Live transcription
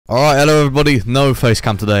Alright, hello everybody. No face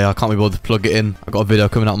cam today. I can't be bothered to plug it in. I got a video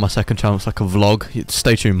coming out on my second channel. It's like a vlog.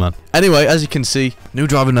 Stay tuned, man. Anyway, as you can see, new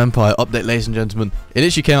Driving Empire update, ladies and gentlemen. It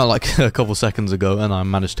literally came out like a couple seconds ago, and I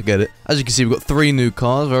managed to get it. As you can see, we've got 3 new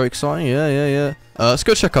cars. Very exciting. Yeah. Let's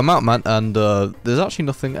go check them out, man. And there's actually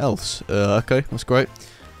nothing else. Okay, that's great.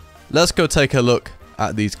 Let's go take a look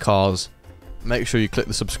at these cars. Make sure you click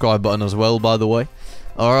the subscribe button as well, by the way.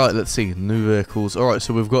 Alright, let's see. New vehicles. Alright,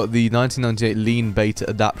 so we've got the 1998 Lean Beta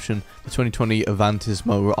Adaptation, the 2020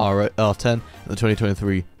 Avantismo R10, and the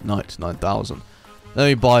 2023 Knight 9000. Let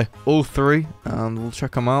me buy all 3, and we'll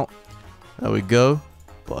check them out. There we go.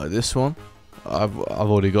 Buy this one. I've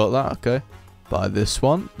already got that, okay. Buy this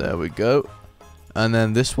one. There we go. And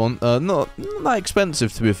then this one. Not that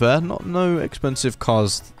expensive, to be fair. No expensive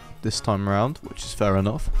cars this time around, which is fair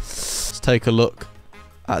enough. Let's take a look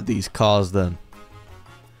at these cars then.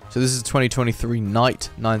 So this is 2023 Knight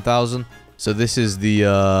 9000. So this is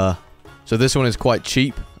the so this one is quite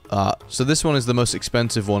cheap. So this one is the most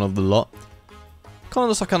expensive one of the lot. Kind of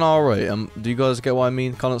looks like an R8. Do you guys get what I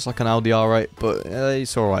mean? Kind of looks like an Audi R8, but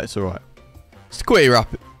it's alright. It's alright. It's pretty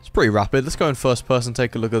rapid. It's pretty rapid. Let's go in first person.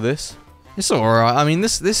 Take a look at this. It's alright. I mean,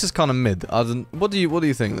 this is kind of mid. What do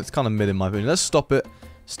you think? It's kind of mid in my opinion. Let's stop it.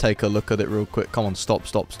 Let's take a look at it real quick. Come on, stop.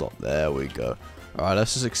 There we go. Alright,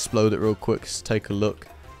 let's just explode it real quick. Let's take a look.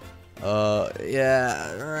 Yeah,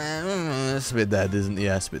 it's a bit dead, isn't it?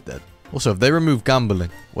 Yeah, it's a bit dead. Also, if they remove gambling,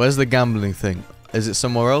 where's the gambling thing? Is it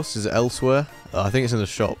somewhere else? Is it elsewhere? I think it's in the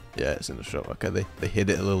shop. Yeah, it's in the shop. Okay, they hid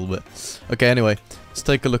it a little bit. Okay, anyway, let's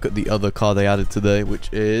take a look at the other car they added today,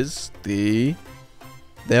 which is the...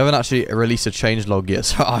 They haven't actually released a changelog yet,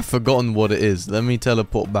 so I've forgotten what it is. Let me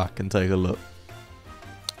teleport back and take a look.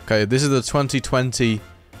 Okay, this is the 2020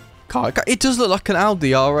 car. It does look like an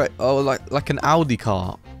Audi, alright. Oh, like an Audi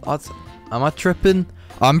car. Am I tripping?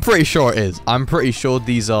 I'm pretty sure it is. I'm pretty sure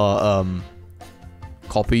these are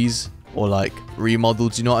copies or like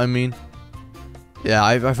remodels, you know what I mean?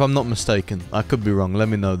 Yeah, if I'm not mistaken. I could be wrong. Let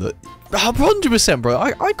me know that. 100%, bro.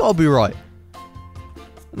 I gotta be right.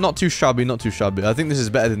 Not too shabby, not too shabby. I think this is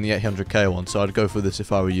better than the 800k one, so I'd go for this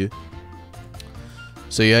if I were you.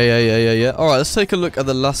 So yeah. Alright, let's take a look at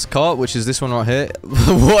the last car, which is this one right here.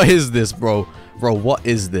 What is this, bro? Bro, what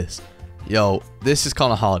is this? Yo, this is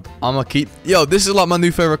kind of hard. I'm gonna keep... Yo, this is like my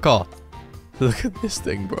new favorite car. Look at this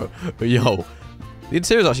thing, bro. Yo, the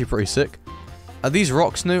interior is actually pretty sick. Are these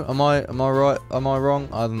rocks new? Am I right? Am I wrong?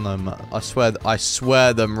 I don't know, man. I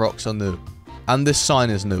swear them rocks are new. And this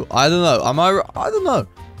sign is new. I don't know. I don't know.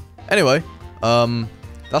 Anyway,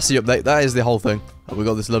 that's the update. That is the whole thing. We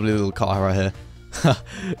got this lovely little car right here.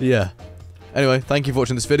 Yeah. Anyway, thank you for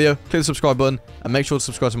watching this video. Click the subscribe button and make sure to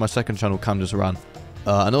subscribe to my second channel, Cam Just Ran.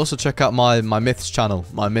 And also check out my Myths channel,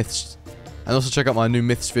 and also check out my new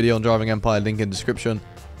Myths video on Driving Empire, link in description.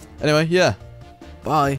 Anyway, yeah. Bye.